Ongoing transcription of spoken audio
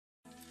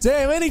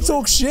Damn, and he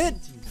talks shit.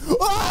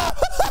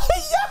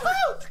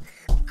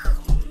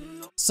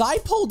 Sai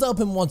pulled up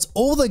and wants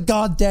all the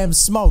goddamn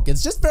smoke.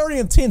 It's just very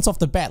intense off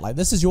the bat. Like,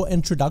 this is your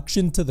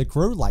introduction to the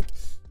crew. Like,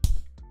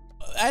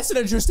 that's an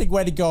interesting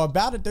way to go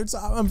about it, dude. So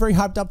I'm very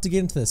hyped up to get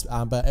into this.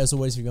 But as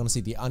always, if you want to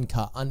see the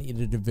uncut,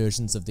 unedited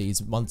versions of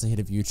these months ahead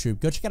of YouTube,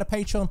 go check out our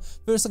Patreon.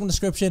 First link in the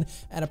description.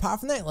 And apart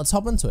from that, let's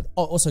hop into it.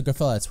 Oh, also go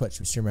follow our Twitch.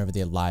 We stream over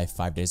there live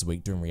 5 days a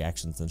week doing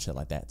reactions and shit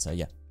like that. So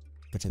yeah,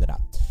 go check that out.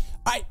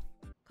 All right.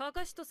 Oh,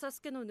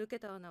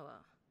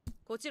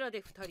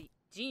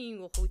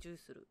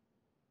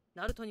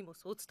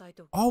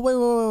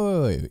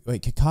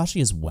 wait,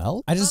 Kakashi as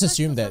well? I just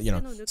assumed that, you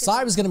know,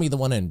 Sai was gonna be the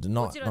one in,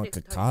 not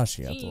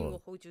Kakashi, I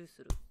thought.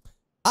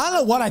 I don't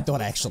know what I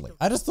thought, actually.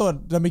 I just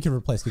thought that we could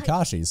replace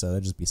Kakashi, so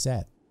that'd just be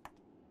sad.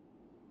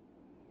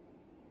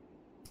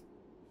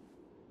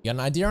 You got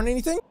an idea on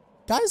anything?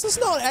 Guys, let's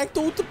not act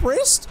all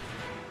depressed.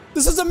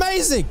 This is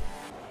amazing!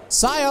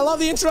 Sai, I love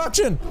the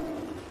introduction!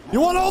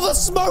 You want all the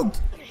smoke?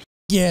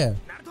 Yeah.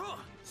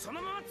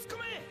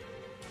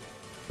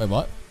 Wait,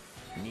 what?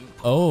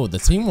 Oh, the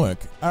teamwork.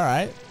 All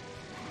right.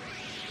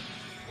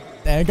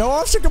 And go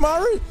off,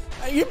 Shikamaru.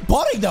 You're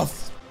botting the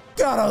f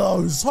out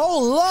of those.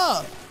 Hold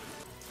up.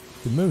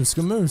 Good moves,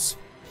 good moves.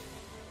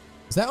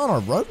 Is that on a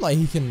rope? Like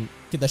he can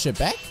get that shit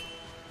back?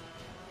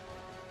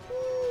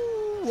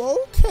 Ooh,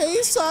 okay,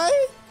 Sai.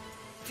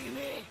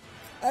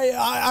 Hey,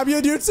 I'm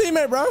your new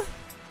teammate, bro.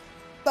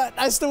 But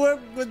I still work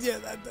with you.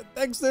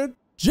 Thanks, dude.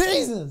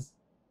 Jesus.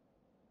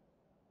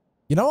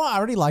 You know what? I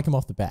already like him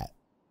off the bat.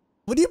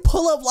 When you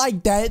pull up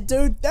like that,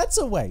 dude, that's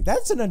a way.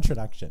 That's an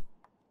introduction.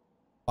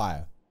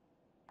 Fire.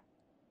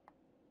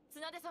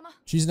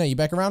 Shizune, you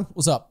back around?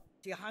 What's up?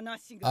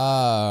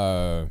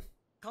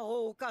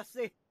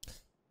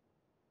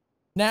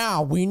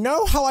 Now, we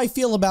know how I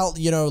feel about,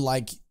 you know,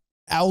 like,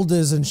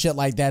 elders and shit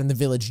like that in the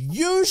village.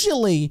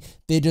 Usually,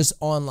 they're just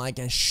on, like,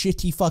 a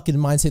shitty fucking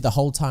mindset the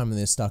whole time and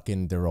they're stuck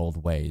in their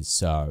old ways.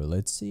 So,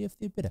 let's see if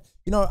they're better.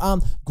 You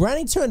know,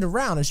 Granny turned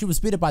around and she was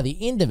better by the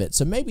end of it.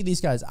 So, maybe these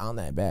guys aren't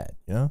that bad,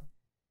 you know?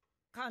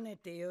 I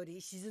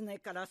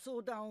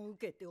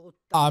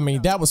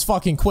mean, that was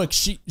fucking quick.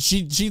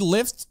 She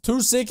left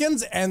 2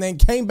 seconds and then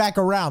came back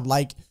around.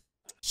 Like,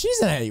 she's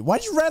an idiot.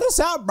 Why'd you rat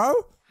us out, bro?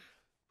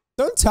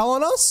 Don't tell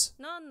on us.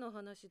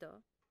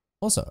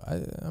 Also,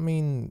 I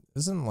mean,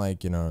 isn't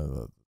like, you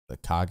know, the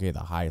Kage the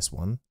highest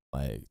one?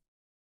 Like,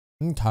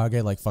 isn't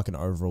Kage like fucking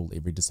overrule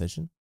every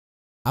decision?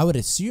 I would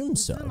assume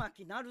so.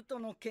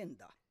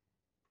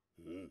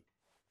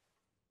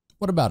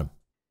 What about him?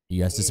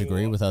 You guys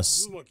disagree with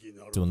us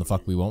doing the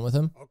fuck we want with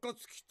him? Could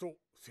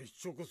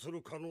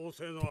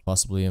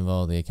possibly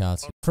involve the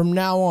Akatsuki. From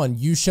now on,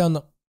 you shall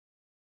not.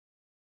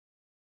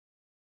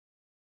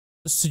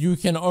 So you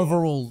can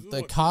overrule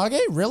the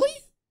Kage? Really?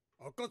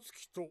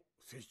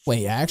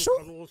 Wait,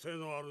 actual?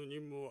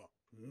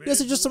 Yes,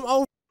 it's just some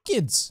old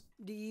kids.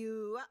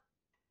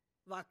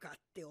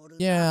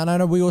 Yeah, and I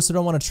know we also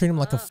don't want to treat him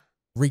like a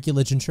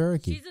regular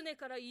Jinchuriki.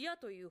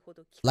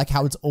 Like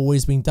how it's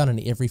always been done in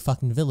every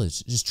fucking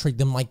village. Just treat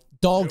them like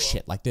dog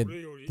shit. Like they're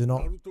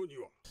not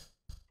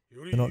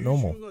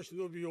normal.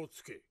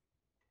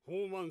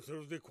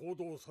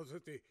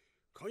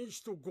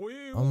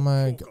 Oh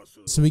my god.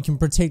 So we can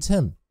protect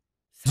him.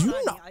 Do you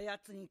not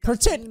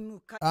protect?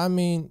 I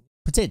mean,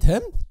 protect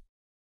him?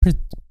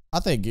 I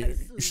think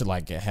you should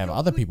like have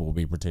other people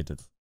be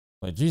protected.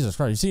 Like Jesus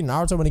Christ. You see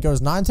Naruto when he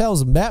goes 9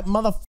 tails? That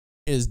motherfucker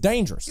is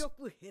dangerous.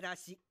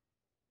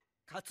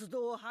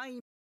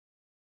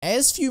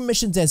 As few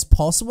missions as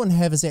possible and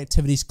have his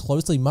activities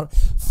closely monitored.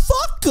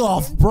 Fuck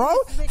off, bro!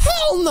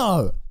 Hell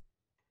no!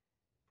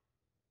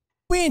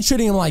 We ain't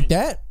treating him like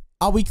that.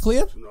 Are we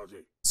clear?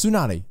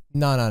 Tsunade.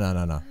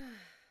 No.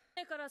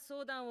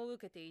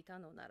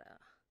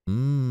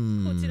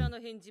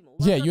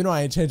 Yeah, you know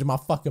I ain't changing my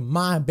fucking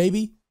mind,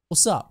 baby.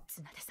 What's up?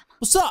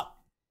 What's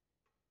up?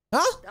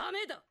 Huh?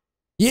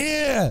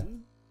 Yeah!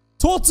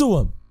 Talk to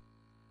him.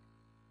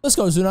 Let's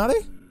go,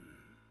 Tsunade.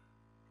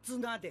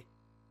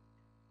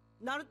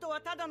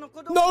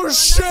 No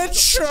shit,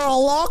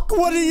 Sherlock!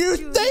 What do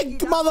you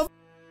think, mother?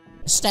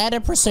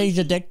 Standard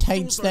procedure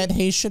dictates that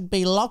he should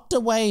be locked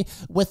away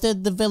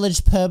within the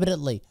village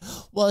permanently.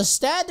 Well,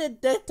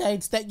 standard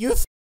dictates that you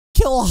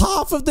kill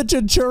half of the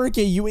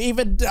Jinchuriki you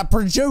even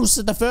produce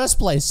in the first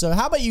place. So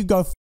how about you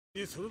go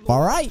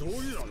alright?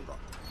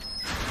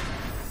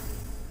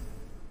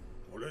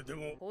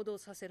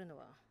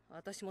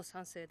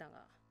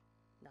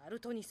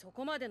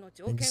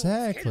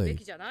 Exactly.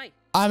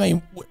 I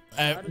mean,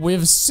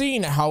 we've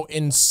seen how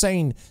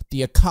insane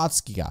the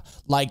Akatsuki are.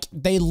 Like,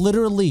 they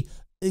literally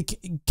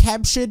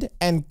captured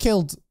and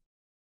killed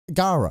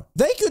Gaara.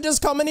 They could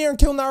just come in here and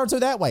kill Naruto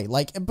that way.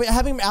 Like, but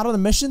having him out on the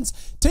missions,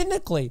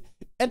 technically,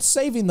 it's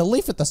saving the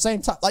leaf at the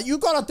same time. Like, you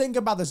gotta think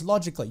about this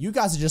logically. You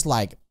guys are just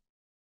like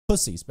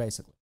pussies,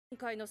 basically.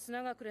 Thank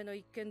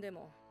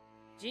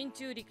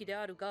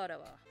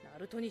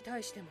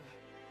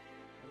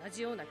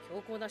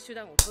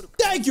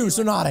you,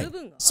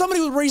 Tsunade.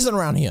 Somebody with reason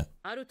around here.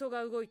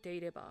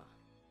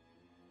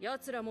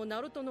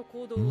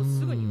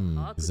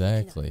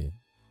 Exactly.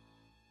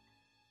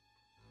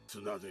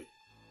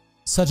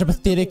 Such a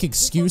pathetic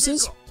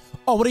excuses?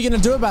 Oh, what are you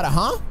gonna do about it,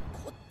 huh?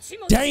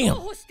 Damn!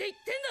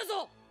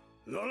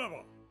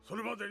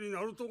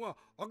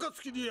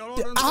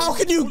 How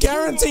can you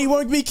guarantee he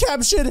won't be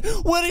captured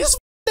when he's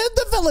in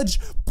the village?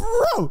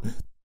 Bro!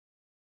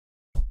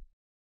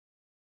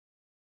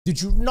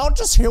 Did you not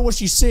just hear what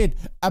she said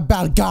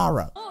about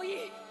Gaara?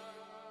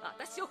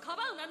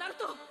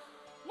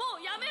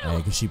 Hey,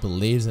 because she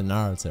believes in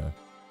Naruto.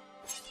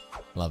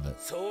 Love it.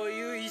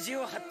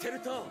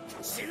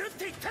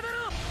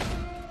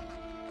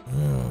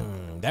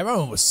 That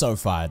moment was so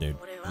fire, dude.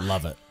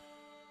 Love it.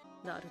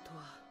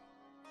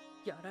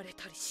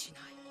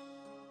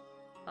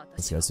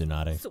 Let's go,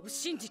 Tsunade.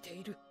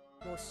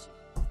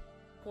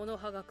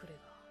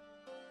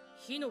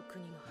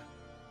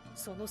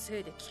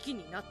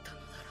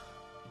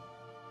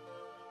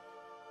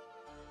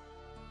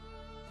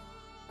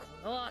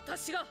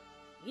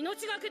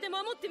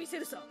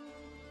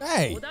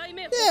 Hey,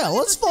 yeah,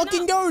 let's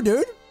fucking go,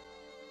 dude.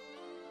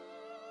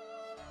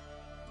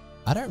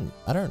 I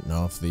don't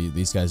know if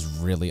these guys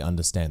really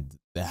understand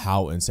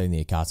how insane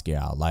the Akatsuki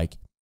are. Like,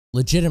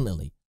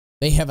 legitimately,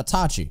 they have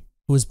Itachi,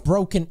 who is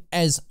broken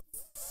as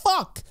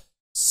fuck.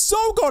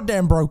 So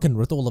goddamn broken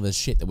with all of his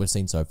shit that we've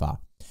seen so far.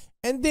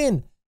 And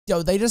then,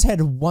 yo, they just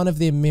had one of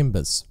their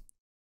members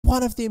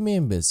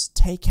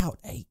take out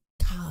a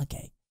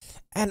Kage.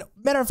 And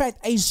matter of fact,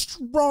 a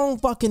strong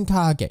fucking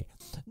Kage.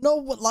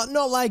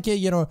 Not like a,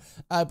 you know,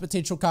 a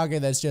potential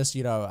Kage that's just,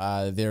 you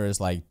know, there is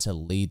like to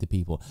lead the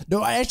people.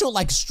 No, actual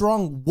like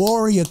strong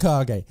warrior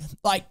Kage.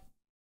 Like,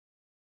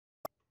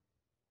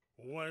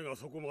 we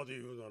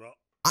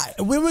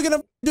were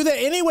gonna do that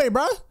anyway,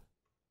 bro.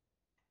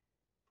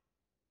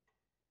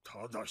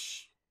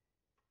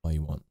 What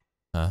you want?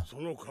 Huh?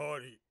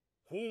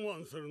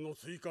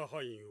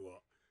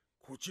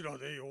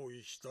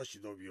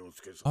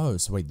 Oh,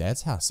 so wait,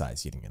 that's how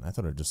Sai's getting in. I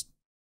thought it just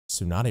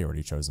Tsunade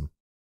already chose him.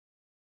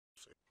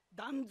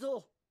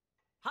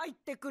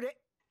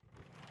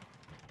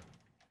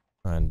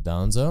 And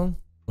Danzo,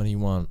 what do you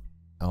want?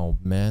 Oh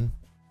man,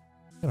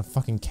 got a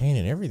fucking cane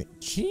and everything.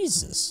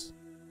 Jesus.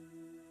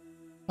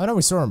 I know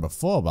we saw him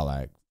before, but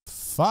like,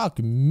 fuck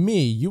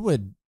me, you were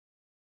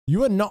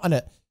not in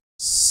a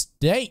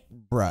state,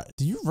 bruh.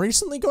 Did you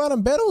recently go out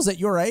in battles at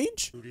your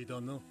age?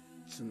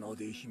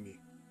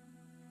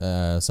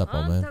 What's up,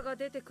 old man?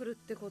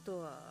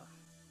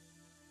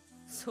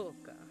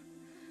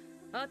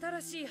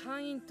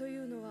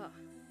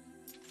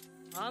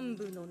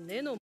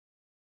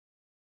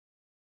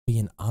 Be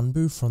an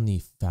Anbu from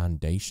the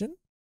Foundation?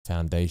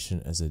 Foundation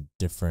is a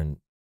different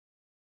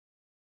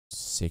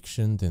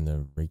section than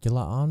the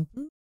regular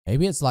Anbu?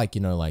 Maybe it's like,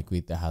 you know, like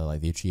with how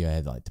like the Uchiha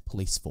had like the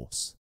police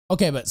force.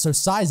 Okay, but so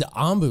Sai's at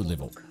Anbu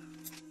level.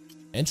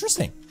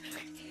 Interesting.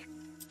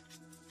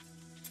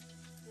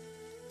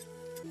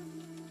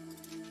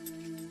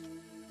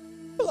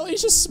 Oh,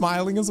 he's just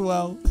smiling as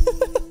well.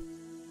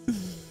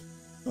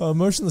 Oh,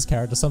 emotionless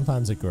characters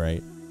sometimes are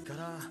great.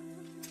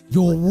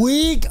 You're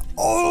weak.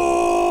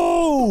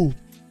 Oh!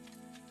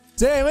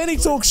 Damn, and he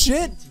talks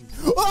shit.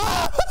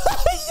 Oh!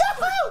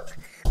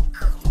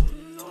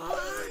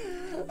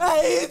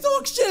 Hey, he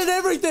talks shit and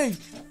everything.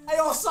 Hey,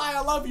 oh, Sai,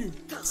 I love you.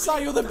 Sai,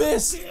 you're the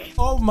best.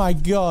 Oh my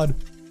god.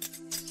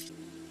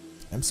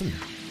 Damn, some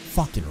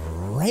fucking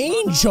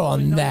range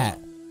on that.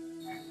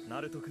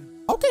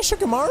 Okay,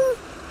 Shikamaru.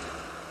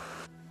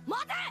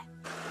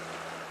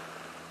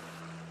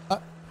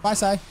 Bye,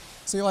 Sai.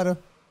 See you later.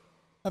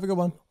 Have a good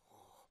one.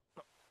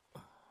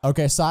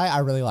 Okay, Sai, I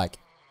really like.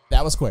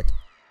 That was quick.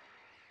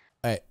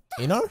 Hey,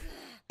 Ino?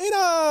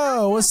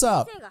 Ino, what's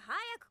up?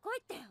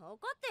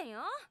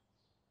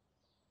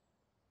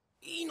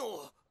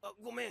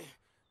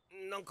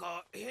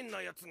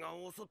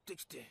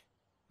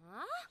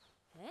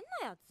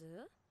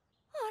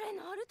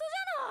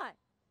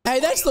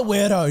 Hey, that's the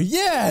weirdo.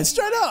 Yeah,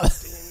 straight up.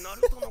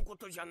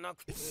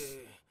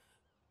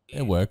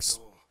 It works.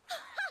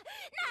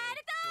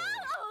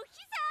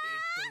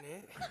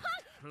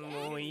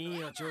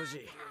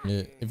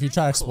 Yeah, if you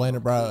try to explain it,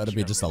 bro, it'll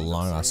be just a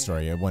long ass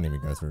story. It won't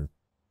even go through.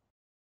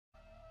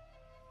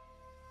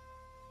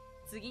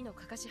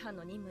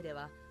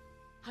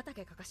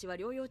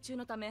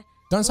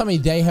 Don't tell me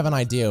they have an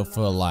idea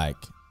for like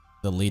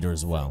the leader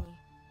as well.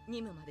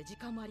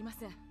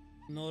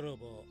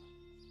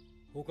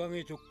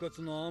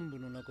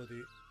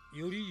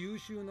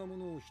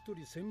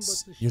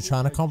 You're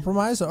trying to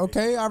compromise?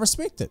 Okay, I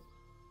respect it.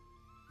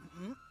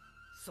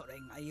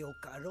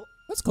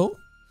 That's cool.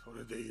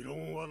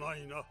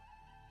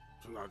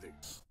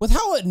 With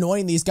how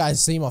annoying these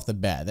guys seem off the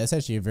bat, that's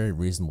actually a very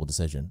reasonable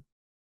decision.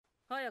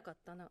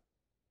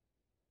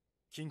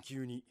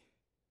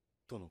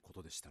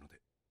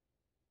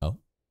 Oh.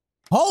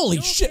 Holy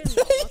shit!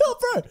 Yo,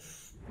 bro!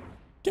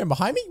 Getting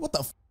behind me? What the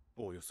f?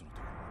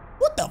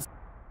 What the f?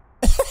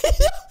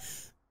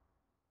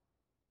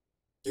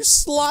 You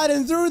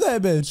sliding through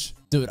that bitch.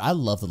 Dude, I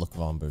love the look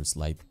of Anbus.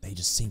 Like, they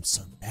just seem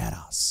so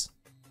badass.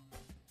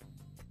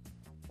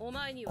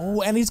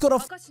 Oh, and he's got a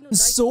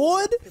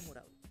sword?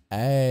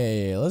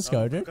 Hey, let's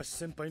go, dude.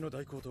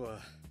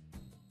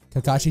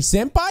 Kakashi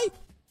Senpai?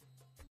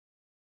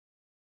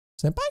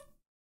 Senpai?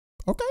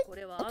 Okay.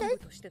 Okay.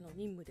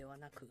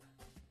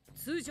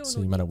 So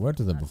you might have worked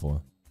with him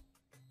before.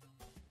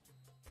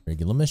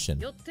 Regular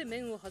mission.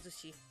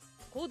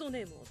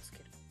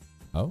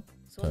 Oh,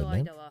 code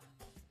name.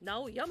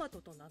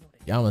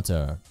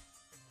 Yamato.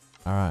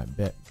 Alright,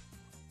 bet.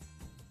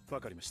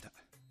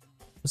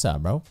 What's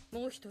up, bro?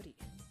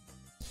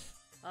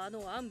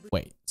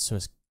 Wait, so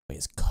his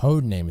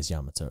code name is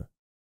Yamato.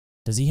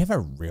 Does he have a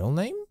real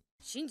name?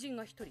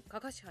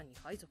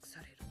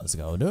 Let's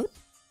go, dude.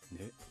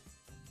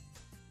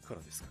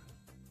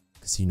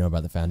 Because you know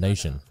about the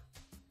Foundation.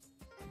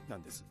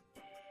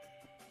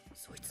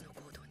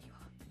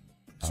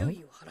 Oh?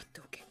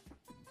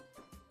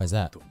 Why's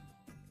that?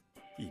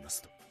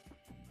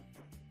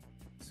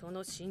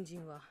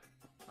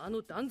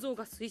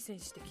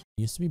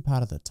 Used to be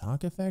part of the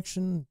Taka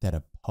faction that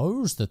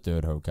opposed the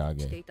third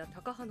Hokage.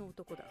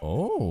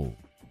 Oh.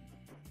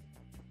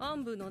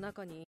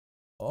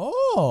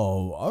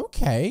 Oh,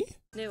 okay.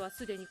 Oh,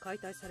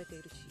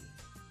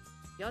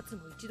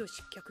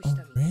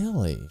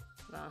 really?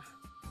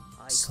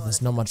 So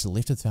there's not much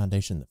left of the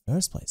Foundation in the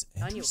first place.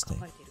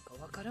 Interesting.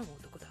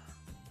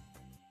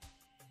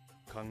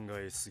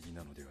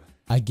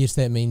 I guess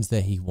that means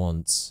that he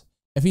wants...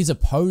 If he's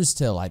opposed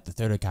to, like, the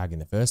third Hokage in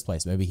the first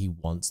place, maybe he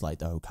wants, like,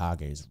 the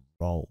Hokage's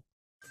role.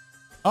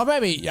 Or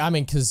maybe, I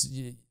mean, because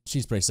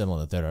she's pretty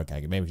similar to the third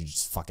Hokage. Maybe she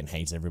just fucking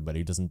hates everybody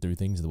who doesn't do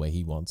things the way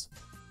he wants.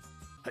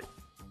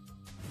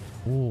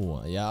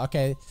 Oh, yeah,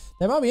 okay.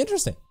 That might be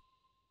interesting.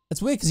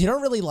 It's weird, because you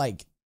don't really,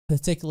 like,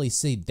 particularly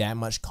see that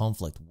much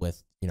conflict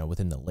with, you know,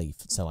 within the Leaf.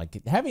 So,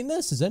 like, having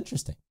this is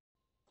interesting.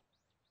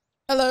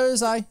 Hello,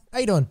 Zai. How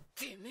you doing?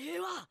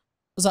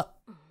 What's up?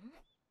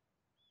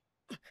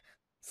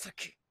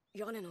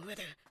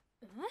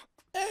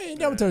 Hey,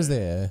 Yamato's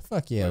there.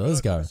 Fuck yeah,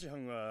 let's go.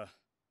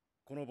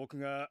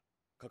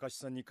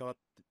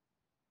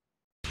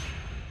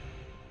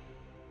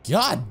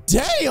 God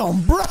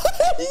damn, bro!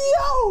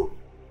 Yo!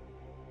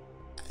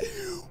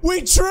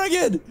 We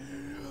triggered!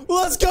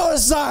 Let's go,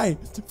 Sai!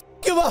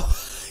 Come on!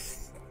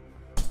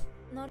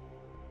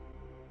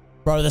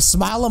 Bro, the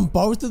smile on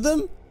both of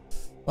them?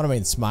 What do I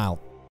mean, smile?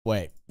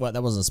 Wait, what?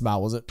 That wasn't a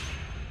smile, was it?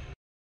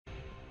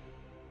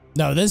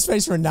 No, this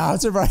face for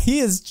Naruto, bro, he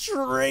is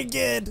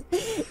triggered.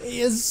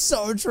 He is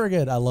so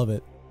triggered. I love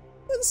it.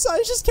 And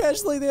Sai's just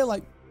casually there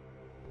like,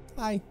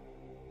 hi,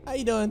 how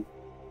you doing?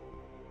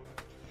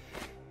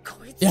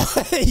 Yeah,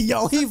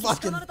 yo, he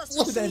fucking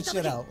blew that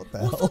shit out. What the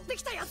hell?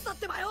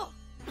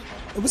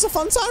 It was a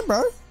fun time,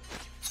 bro.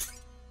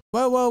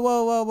 Whoa, whoa,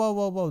 whoa, whoa, whoa,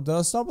 whoa, whoa. Did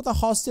I stop with the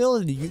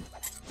hostility?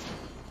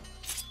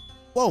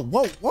 Whoa,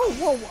 whoa, whoa,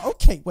 whoa.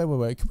 Okay,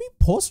 wait. Can we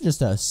pause for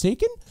just a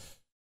second?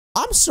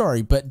 I'm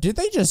sorry, but did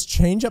they just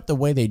change up the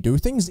way they do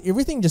things?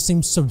 Everything just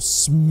seems so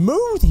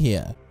smooth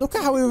here. Look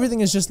at how everything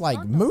is just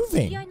like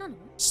moving.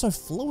 So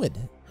fluid.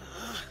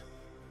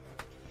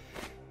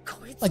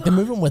 Like the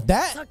movement with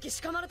that?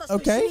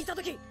 Okay.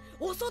 Like,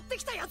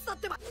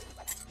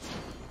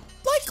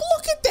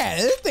 look at that.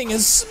 That thing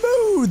is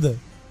smooth.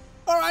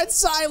 Alright,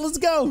 Sai, let's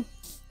go.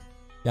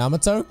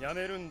 Yamato,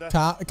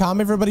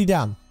 calm everybody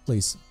down,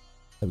 please.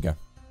 There we go.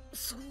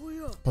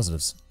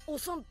 Positives.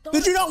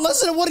 Did you not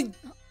listen to what he...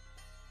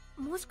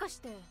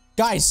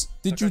 Guys,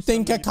 did you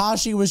think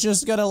Kakashi was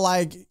just gonna,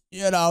 like,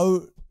 you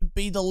know,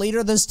 be the leader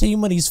of this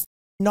team when he's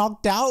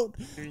knocked out?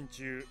 Two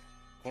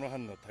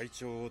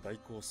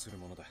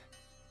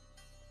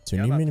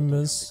new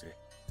members.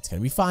 It's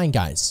gonna be fine,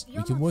 guys.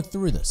 We can work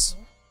through this.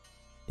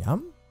 Yeah?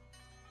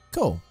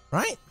 Cool,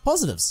 right?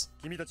 Positives.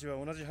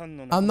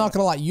 I'm not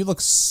gonna lie, you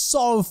look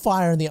so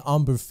fire in the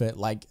Ambu fit.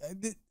 Like,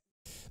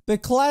 the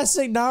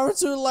classic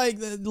Naruto, like,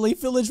 the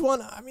Leaf Village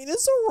one, I mean,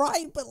 it's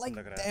alright, but, like,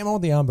 damn, I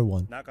want the Ambu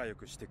one.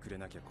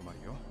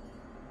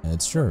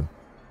 It's true.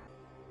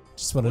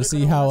 Just wanted to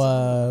see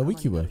how,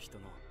 weak you were.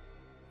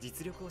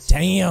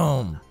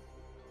 Damn!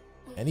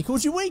 And he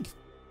called you weak.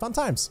 Fun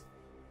times.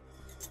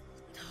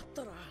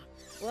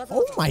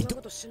 Oh my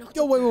god.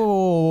 Yo,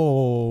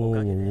 whoa.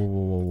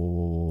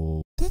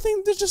 That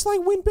thing that just, like,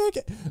 went back.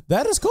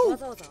 That is cool.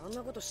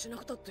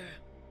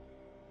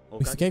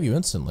 We forgave you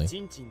instantly.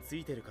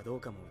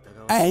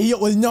 Hey, yo,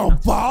 with no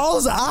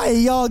balls?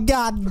 Hey, yo,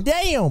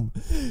 goddamn!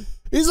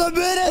 He's the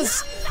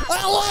best!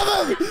 I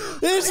love him!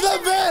 He's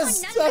the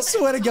best! I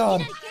swear to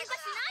God.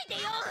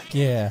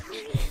 Yeah.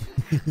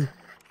 What do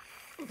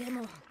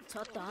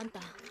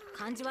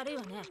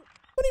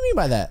you mean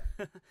by that?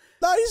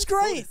 No, he's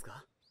great!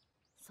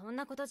 You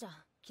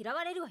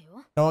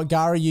know what,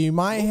 Gara, you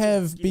might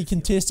have be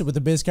contested with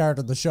the best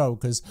character of the show,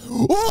 because...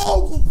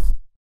 Oh!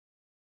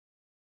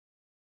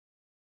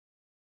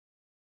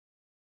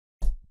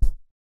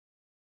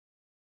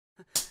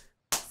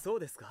 No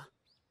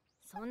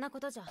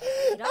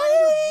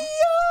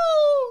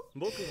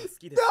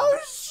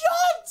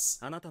shots!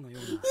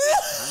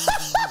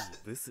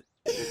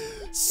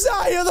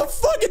 Sai, you're the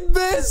fucking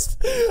best.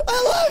 I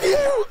love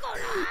you.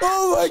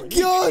 Oh my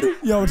god.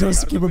 Yo,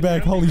 just keep it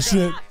back. Holy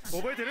shit.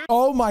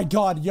 Oh my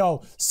god,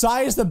 yo.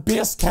 Sai is the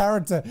best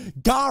character.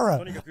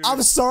 Gara,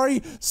 I'm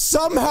sorry.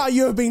 Somehow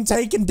you have been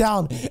taken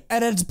down,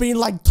 and it's been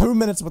like 2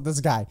 minutes with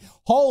this guy.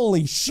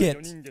 Holy shit.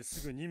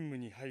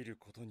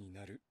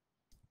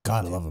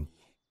 God, I love him.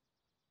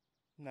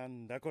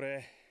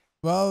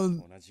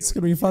 Well, it's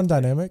gonna be a fun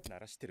dynamic.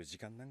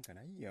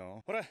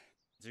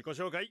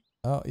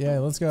 Oh, yeah,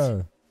 let's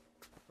go.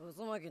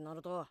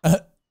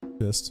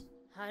 Just.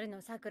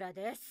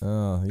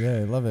 Oh,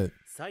 yeah, love it.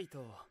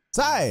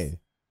 Sai!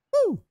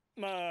 Woo!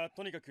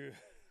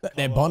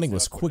 Their bonding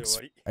was quick.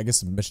 I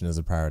guess the mission is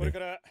a priority.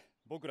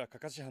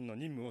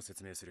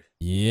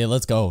 Yeah,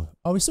 let's go.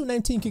 Oh, we still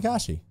named Team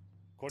Kakashi.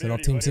 So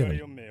not Team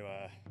 7.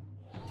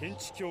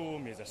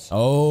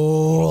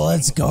 Oh,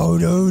 let's go,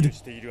 dude.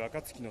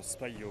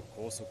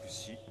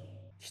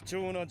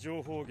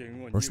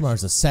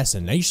 Orochimaru's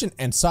assassination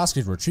and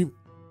Sasuke's retrieval.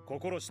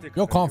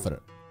 You're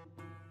confident.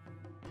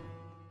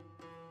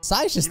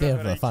 Sai's just there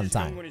for a fun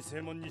time.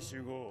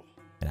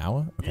 An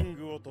hour? Okay.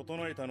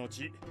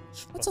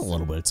 That's a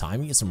little bit of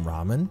time. You get some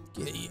ramen.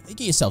 Get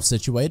yourself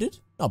situated.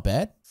 Not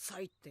bad.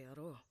 Wait,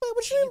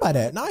 what you mean by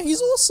that? Nah,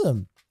 he's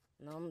awesome.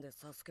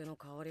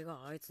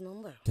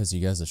 Because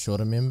you guys are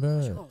short a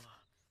member?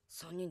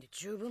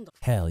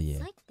 Hell yeah.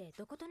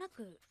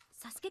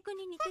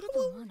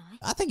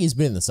 I think he's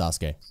been the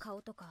Sasuke.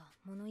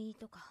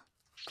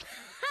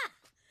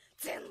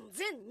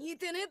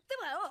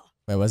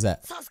 Wait, what's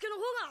that?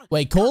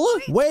 Wait,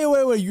 Cola?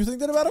 Wait, you think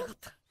that about him?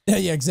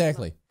 Yeah,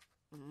 exactly.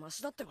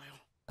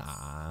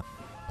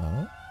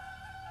 Oh?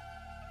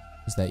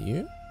 Is that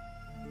you?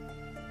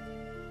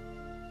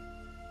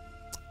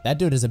 That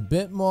dude is a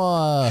bit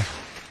more...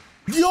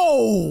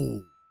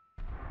 Yo!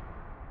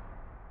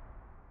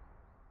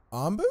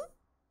 Ambu?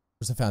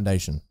 Where's the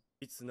foundation?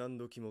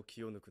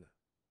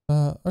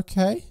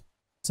 Okay.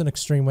 It's an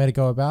extreme way to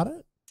go about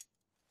it.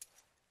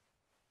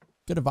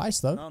 Good advice,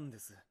 though.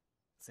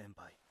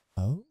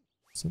 Oh,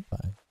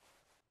 senpai.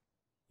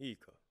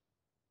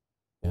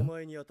 Yeah.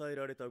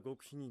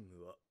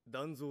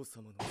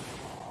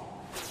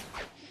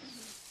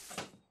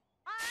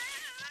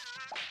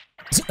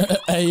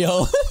 Hey,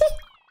 yo.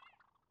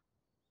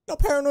 Not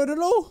paranoid at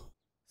all.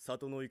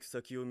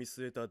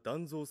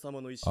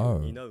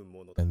 Oh,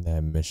 and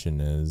their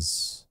mission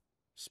is...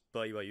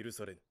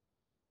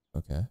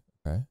 Okay.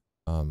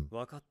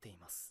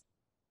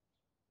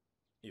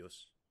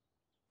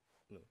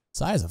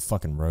 Sai is a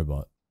fucking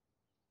robot.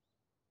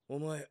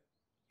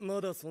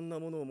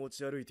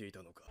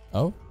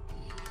 Oh?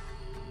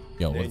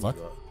 Yo, what the fuck?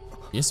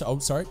 Yes, oh,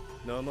 sorry.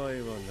 Ain't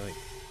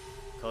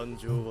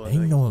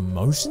no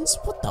emotions?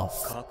 What the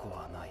fuck?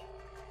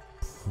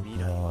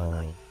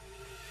 Bro.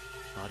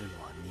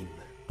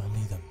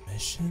 Only the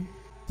mission?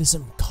 There's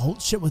some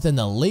cult shit within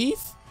the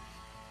leaf?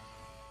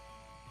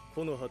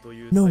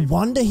 No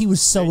wonder he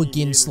was so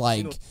against,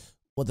 like,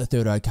 what the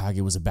third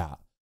Hokage was about.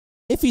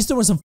 If he's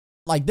doing some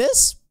like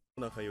this?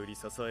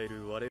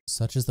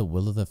 Such is the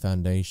will of the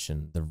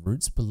foundation, the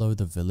roots below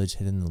the village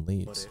hidden in the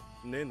leaves.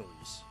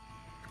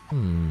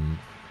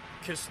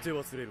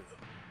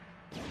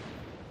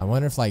 I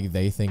wonder if, like,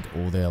 they think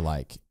all their,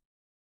 like,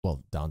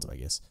 well, Danzo, I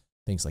guess,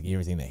 thinks like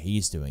everything that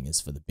he's doing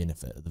is for the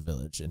benefit of the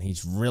village, and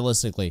he's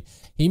realistically,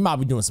 he might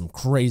be doing some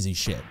crazy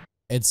shit.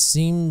 It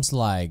seems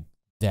like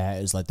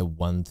that is like the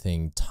one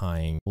thing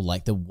tying, or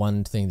like the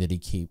one thing that he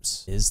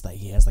keeps is that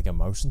he has like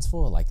emotions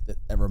for, like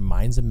that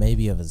reminds him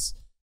maybe of his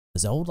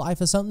old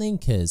life or something,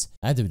 because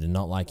I did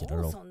not like it at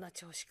all.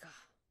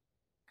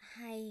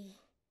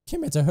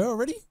 Came into her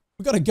already?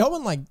 We gotta go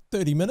in like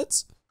 30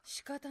 minutes.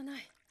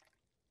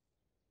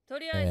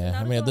 Yeah,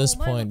 I mean at this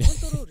point,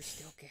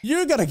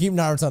 you gotta keep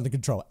Naruto under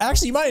control.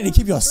 Actually, you might need to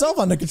keep yourself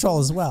under control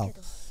as well.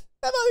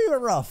 That might be a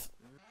bit rough.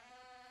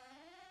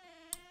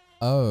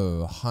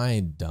 Oh,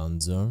 hi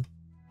Danzo.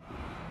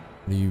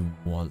 What do you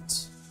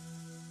want?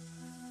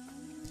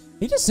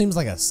 He just seems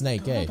like a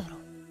snake, eh?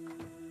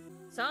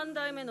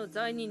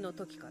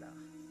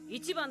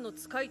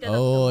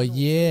 Oh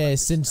yeah,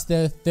 since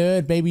they're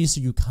third baby,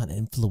 so you can't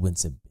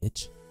influence him,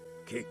 bitch.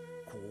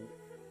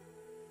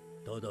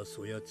 Oh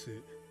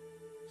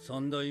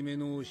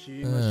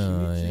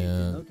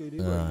yeah,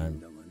 alright.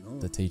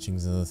 The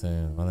teachings of the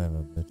thing,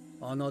 whatever, bitch.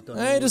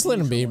 Hey, just let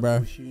him be,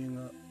 bro.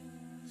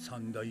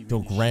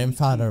 Your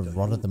grandfather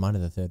rotted the mind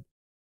of the third.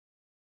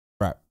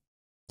 Bro.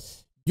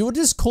 You're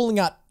just calling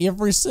out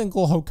every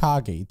single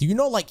Hokage. Do you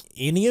not like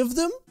any of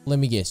them? Let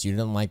me guess, you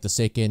didn't like the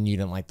second, you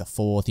didn't like the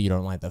fourth, you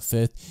don't like the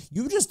fifth.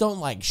 You just don't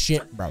like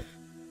shit, bro.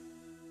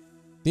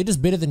 They're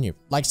just better than you.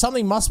 Like,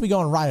 something must be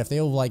going right if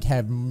they all, like,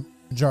 have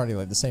majority,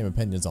 like, the same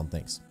opinions on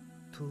things.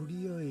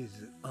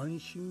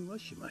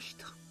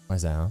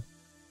 Why's that, huh?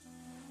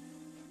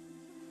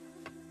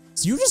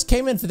 So you just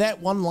came in for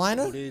that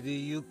one-liner?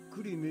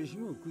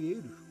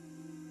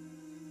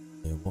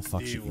 Yeah, what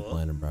fuck shit you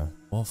planning, bro?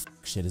 What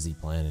fuck shit is he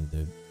planning,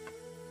 dude?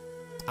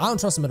 I don't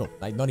trust him at all.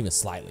 Like, not even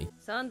slightly.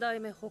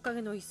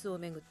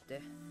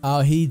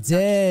 Oh, he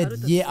did.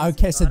 Yeah,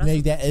 okay, so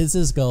maybe that is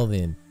his goal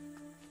then.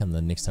 Become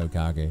the next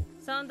Hokage.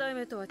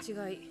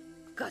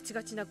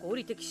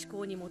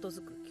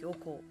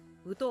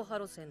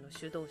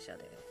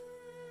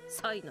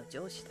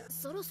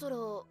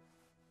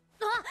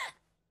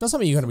 Don't tell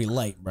me you're gonna be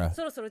late, bro.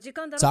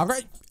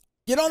 Sakura,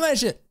 get on that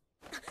shit.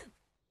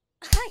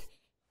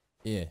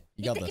 Yeah,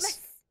 you got this.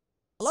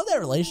 I love that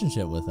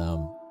relationship with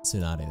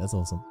Tsunade. That's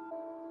awesome.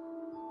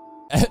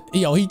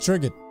 Yo, he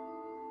triggered.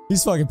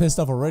 He's fucking pissed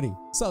off already.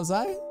 What's up,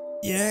 Sai?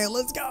 Yeah,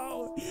 let's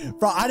go.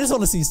 Bro, I just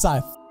want to see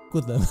Sai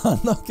with them. I'm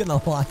not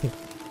gonna lie.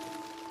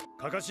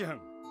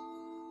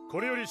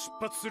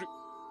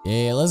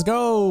 Yeah, let's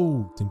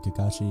go. Team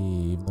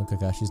Kakashi, even though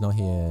Kakashi's not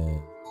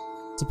here.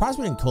 Surprised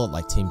we didn't call it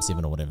like Team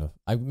 7 or whatever.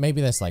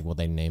 Maybe that's like what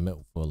they name it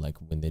for, like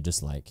when they're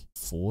just like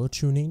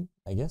fortuning,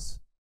 I guess.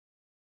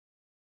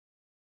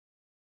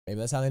 Maybe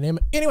that's how they name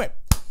it. Anyway,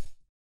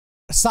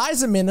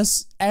 Sai's a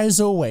menace,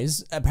 as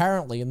always.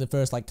 Apparently, in the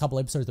first like couple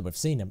episodes that we've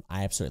seen him,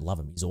 I absolutely love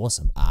him. He's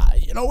awesome.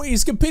 You know,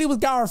 he's competing with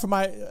Gaara for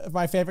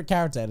my favorite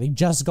character, and he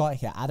just got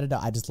here. I don't know.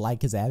 I just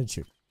like his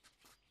attitude.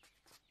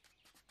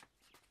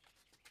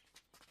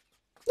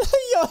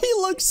 Yo, he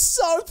looks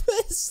so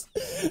pissed.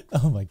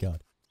 Oh my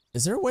god.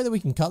 Is there a way that we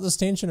can cut this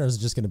tension, or is it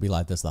just going to be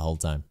like this the whole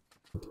time?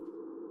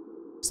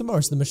 So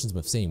most of the missions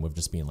we've seen, we've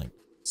just been like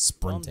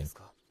sprinting.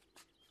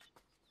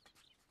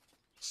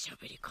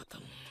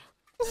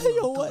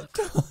 Yo, what?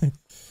 God.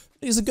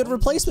 He's a good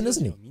replacement,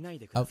 isn't he?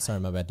 Oh, sorry,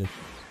 my bad, dude.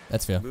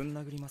 That's fair.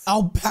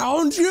 I'll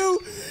pound you?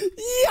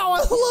 Yo,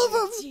 I love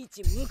him.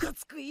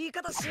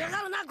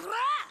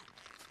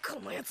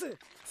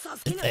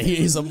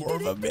 He's a more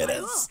of a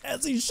menace,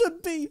 as he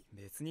should be.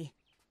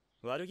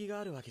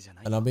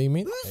 And I'm being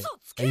mean?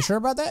 Are you sure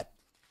about that?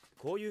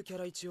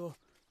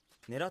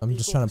 I'm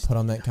just trying to put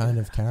on that kind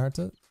of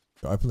character.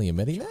 You're openly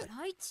admitting that?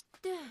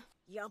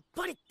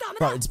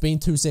 Bro, it's been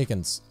 2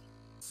 seconds.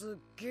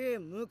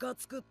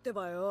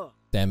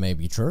 That may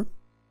be true.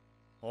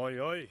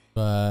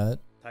 But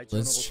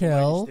let's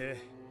chill.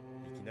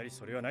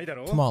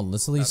 Come on,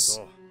 let's at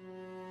least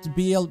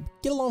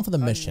get along for the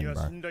mission,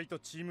 bro.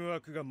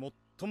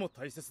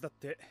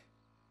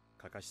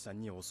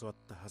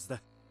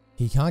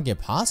 He can't get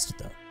past it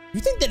though. You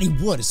think that he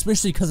would,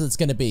 especially because it's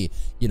gonna be,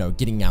 you know,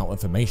 getting out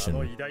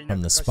information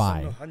from the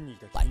spy.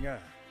 Like,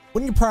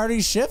 wouldn't your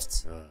priorities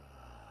shift?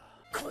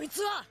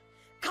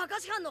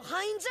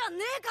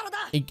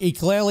 He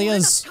clearly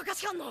is.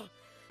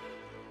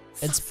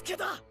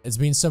 It's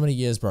been so many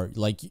years, bro.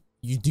 Like,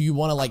 do you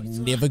want to like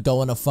never go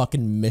on a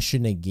fucking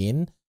mission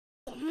again?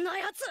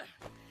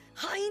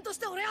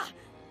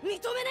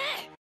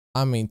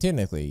 I mean,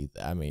 technically,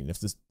 if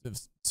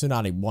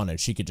Tsunade wanted,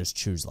 she could just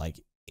choose like,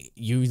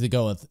 you either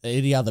go with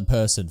any other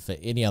person for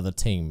any other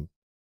team.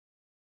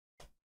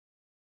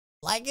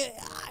 Like,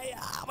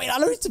 I mean, I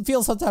don't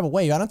feel some type of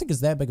way. I don't think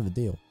it's that big of a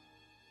deal.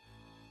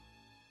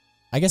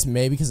 I guess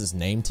maybe because it's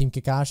named Team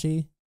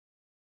Kakashi,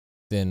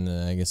 then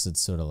I guess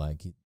it's sort of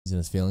like he's in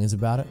his feelings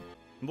about it.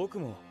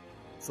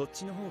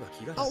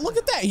 Oh, look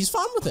at that. He's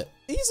fine with it.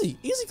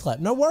 Easy clap.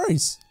 No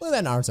worries. Look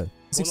at that Naruto.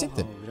 It's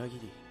accepted.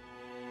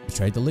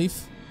 Betrayed the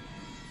leaf.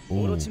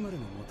 Ooh.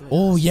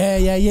 Oh,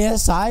 yeah,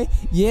 Sai.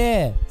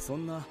 Yeah.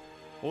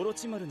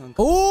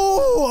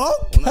 Oh,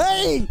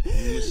 okay.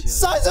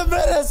 Sai's a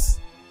menace.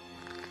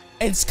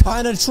 It's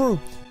kind of true.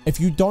 If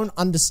you don't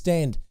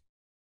understand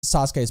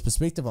Sasuke's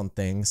perspective on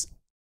things,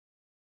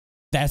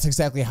 that's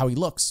exactly how he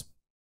looks.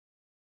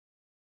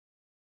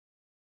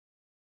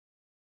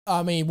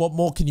 I mean, what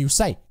more can you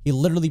say? He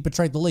literally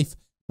betrayed the leaf,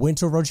 went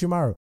to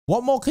Orochimaru.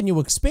 What more can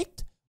you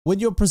expect when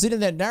you're presenting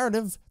that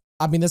narrative?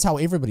 I mean, that's how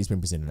everybody's been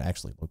presented,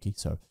 actually, Loki.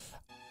 So,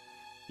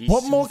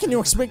 what more can you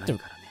expect?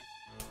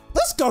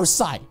 Let's go,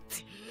 Sai.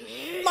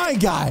 My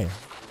guy.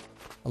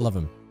 I love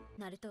him.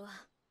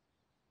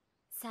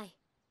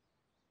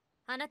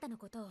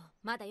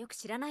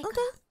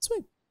 Okay,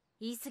 sweet.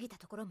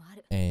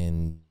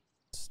 And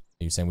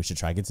are you saying we should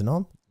try to get to know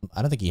him?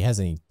 I don't think he has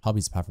any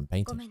hobbies apart from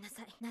painting.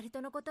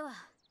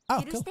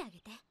 Oh, cool. Look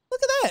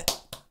at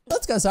that.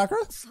 Let's go,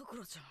 Sakura.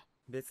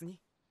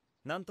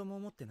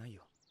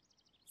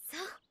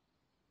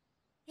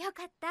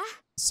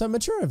 So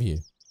mature of you.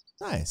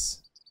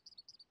 Nice.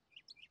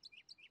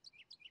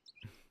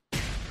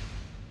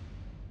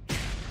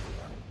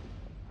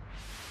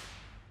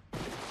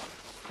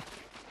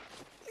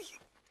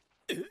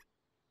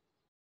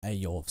 Hey,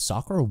 yo,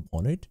 Sakura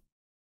wanted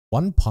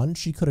one punch,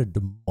 she could have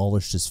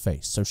demolished his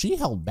face. So she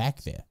held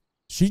back there.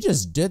 She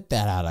just did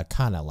that out of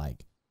kind of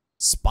like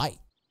spite.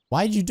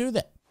 Why did you do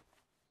that?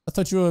 I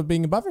thought you were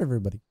being above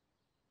everybody.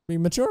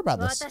 Being mature about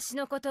this.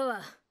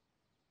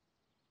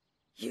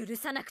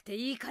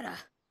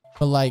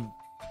 But like,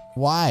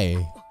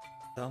 why?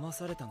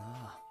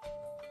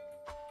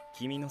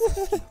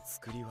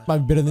 Might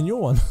be better than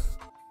your one.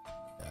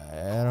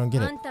 I don't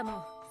get it.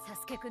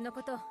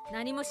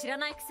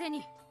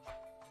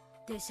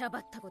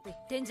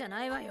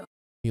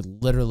 He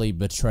literally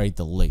betrayed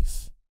the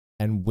leaf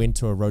and went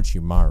to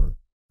Orochimaru.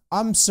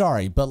 I'm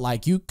sorry, but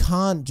like, you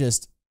can't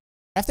just,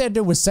 after that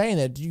dude was saying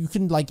that, you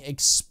can like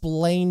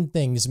explain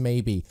things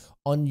maybe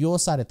on your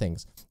side of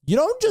things. You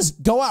don't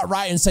just go out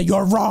right and say,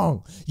 you're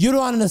wrong. You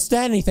don't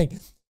understand anything.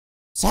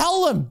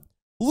 Tell him.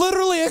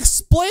 Literally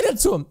explain it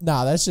to him.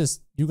 Nah, that's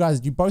just,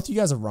 both you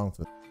guys are wrong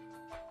for it.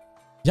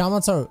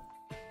 Yamato.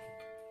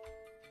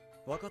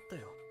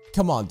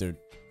 Come on, dude.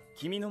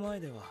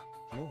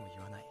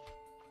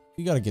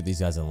 You gotta get these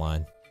guys in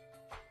line.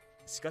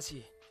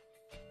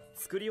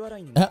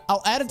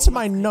 I'll add it to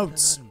my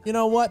notes. You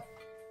know what?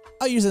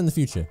 I'll use it in the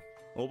future.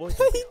 You're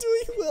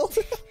doing well.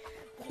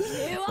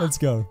 Let's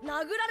go.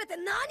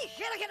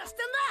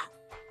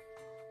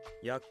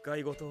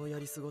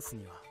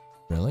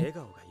 Really?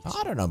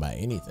 I don't know about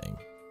anything.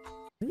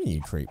 What do you mean,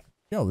 you creep?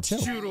 Yo, chill.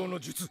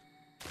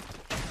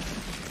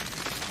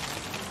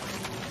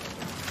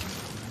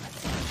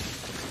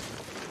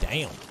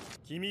 Damn.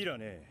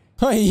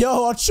 Hey,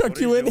 yo, I'll chuck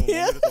you in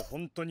here.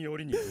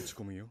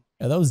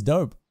 Yeah, that was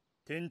dope.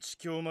 I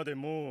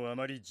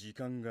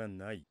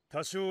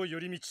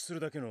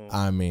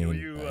mean,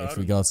 if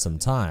we got some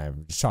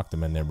time, just chuck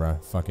them in there, bro.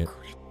 Fuck it.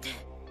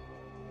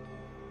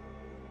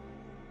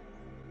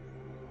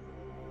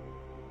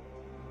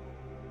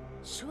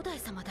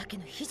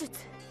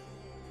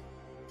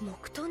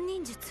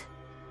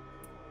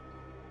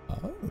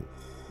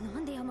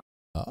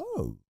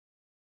 Oh.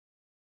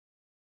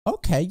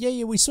 Okay,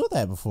 yeah, we saw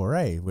that before,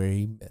 eh? Where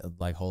he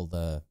like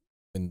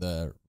in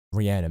the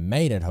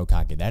reanimated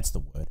Hokage, that's the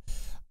word.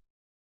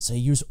 So he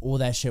used all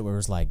that shit where it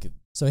was like,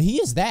 so he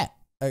is that.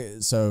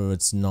 So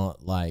it's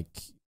not like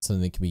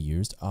something that can be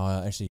used.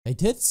 Actually, they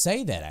did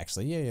say that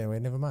actually. Yeah,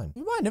 wait, never mind.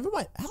 Never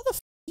mind. How the f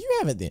do you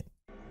have it then?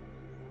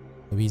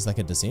 Maybe he's like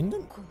a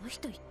descendant?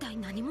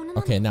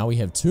 Okay, now we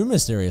have two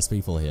mysterious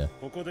people here.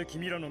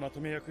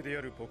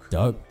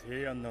 Dope.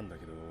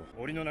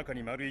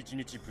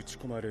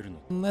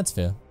 That's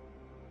fair.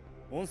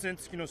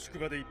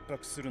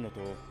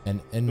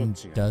 And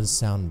does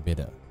sound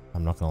better.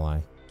 I'm not gonna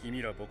lie.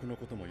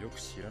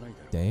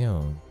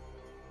 Damn.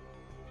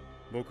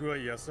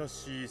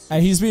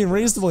 Hey, he's being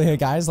reasonable here,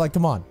 guys. Like,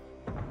 come on.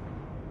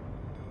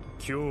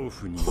 Hey,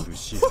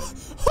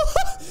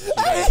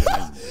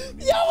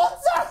 yo,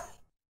 what's up?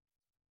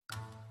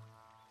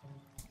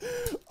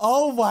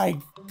 Oh my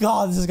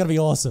god, this is gonna be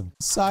awesome.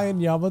 Sai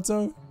and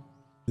Yamato,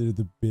 they're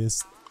the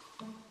best.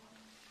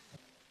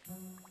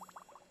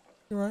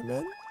 You alright,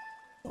 man?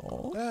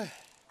 Aww.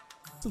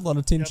 It's a lot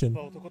of tension.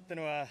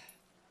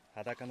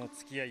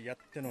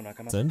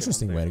 It's an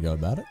interesting way to go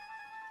about it.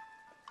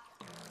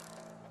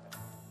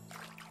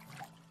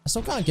 I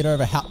still can't get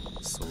over how...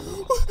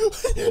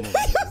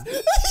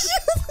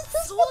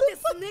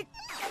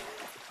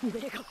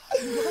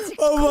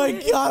 Oh my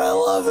god, I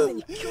love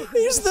him!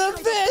 He's the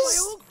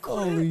best!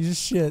 Holy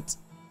shit.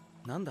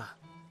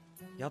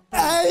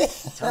 Hey!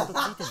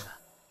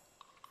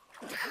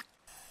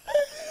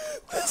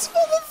 This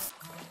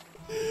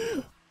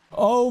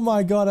oh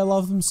my god, I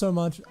love them so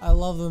much. I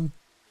love them.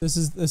 This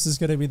is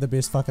gonna be the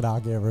best fucking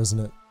arc ever, isn't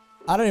it?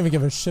 I don't even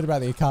give a shit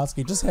about the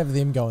Akatsuki. Just have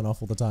them going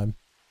off all the time.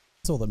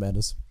 That's all that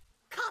matters.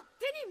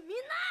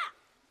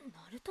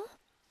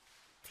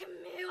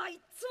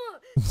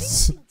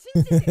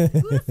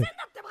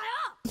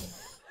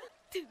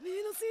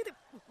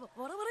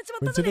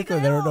 But typically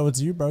they don't know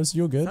it's you, bro, so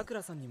you're good.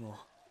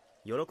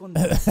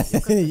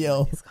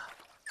 Yo.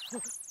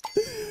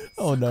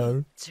 Oh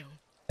no.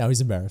 Now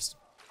he's embarrassed.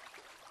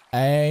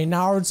 Hey,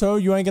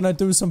 Naruto, you ain't gonna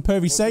do some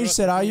pervy sage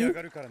shit, are you?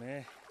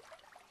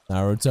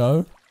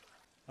 Naruto?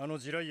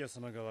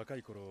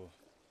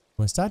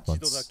 Where's that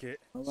once?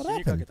 What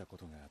happened?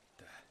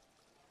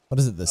 What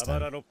is it this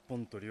time?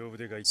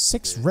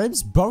 6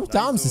 ribs, both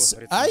arms.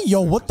 Hey,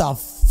 yo, what the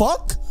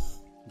fuck?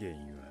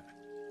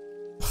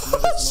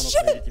 Oh,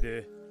 shit!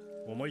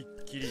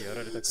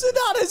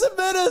 Tsunade's a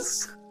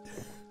menace!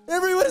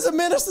 Everyone is a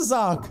menace this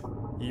arc!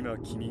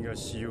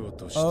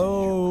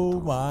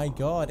 Oh my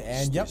god,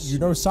 and yep, you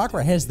know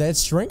Sakura has that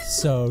strength,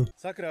 so...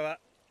 Yeah,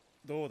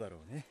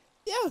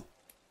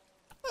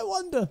 I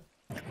wonder.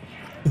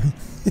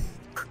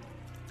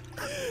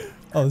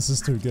 Oh, this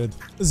is too good.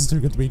 This is too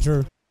good to be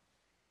true.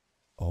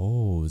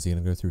 Oh, is he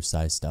gonna go through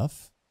Sai's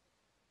stuff?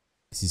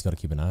 Because he's gotta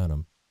keep an eye on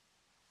him.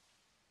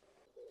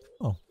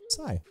 Oh,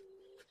 Sai.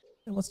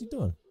 And what's he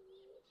doing?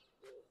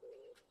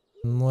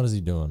 What is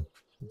he doing?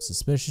 Some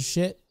suspicious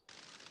shit?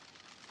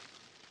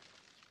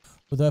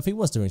 Although if he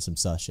was doing some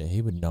sus shit,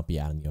 he would not be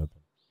out in the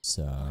open.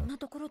 So...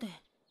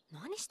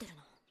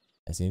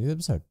 that's the end of the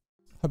episode.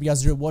 Hope you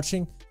guys enjoyed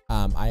watching.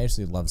 I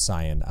actually love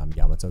Sai and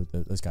Yamato.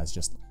 Those guys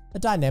just... the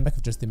dynamic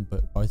of just them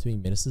both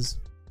being menaces.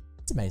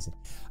 It's amazing.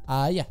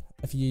 Yeah,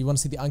 if you want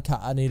to see the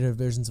uncut, unedited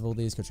versions of all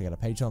these, go check out our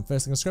Patreon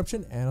first in the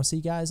description. And I'll see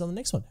you guys on the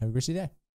next one. Have a great day.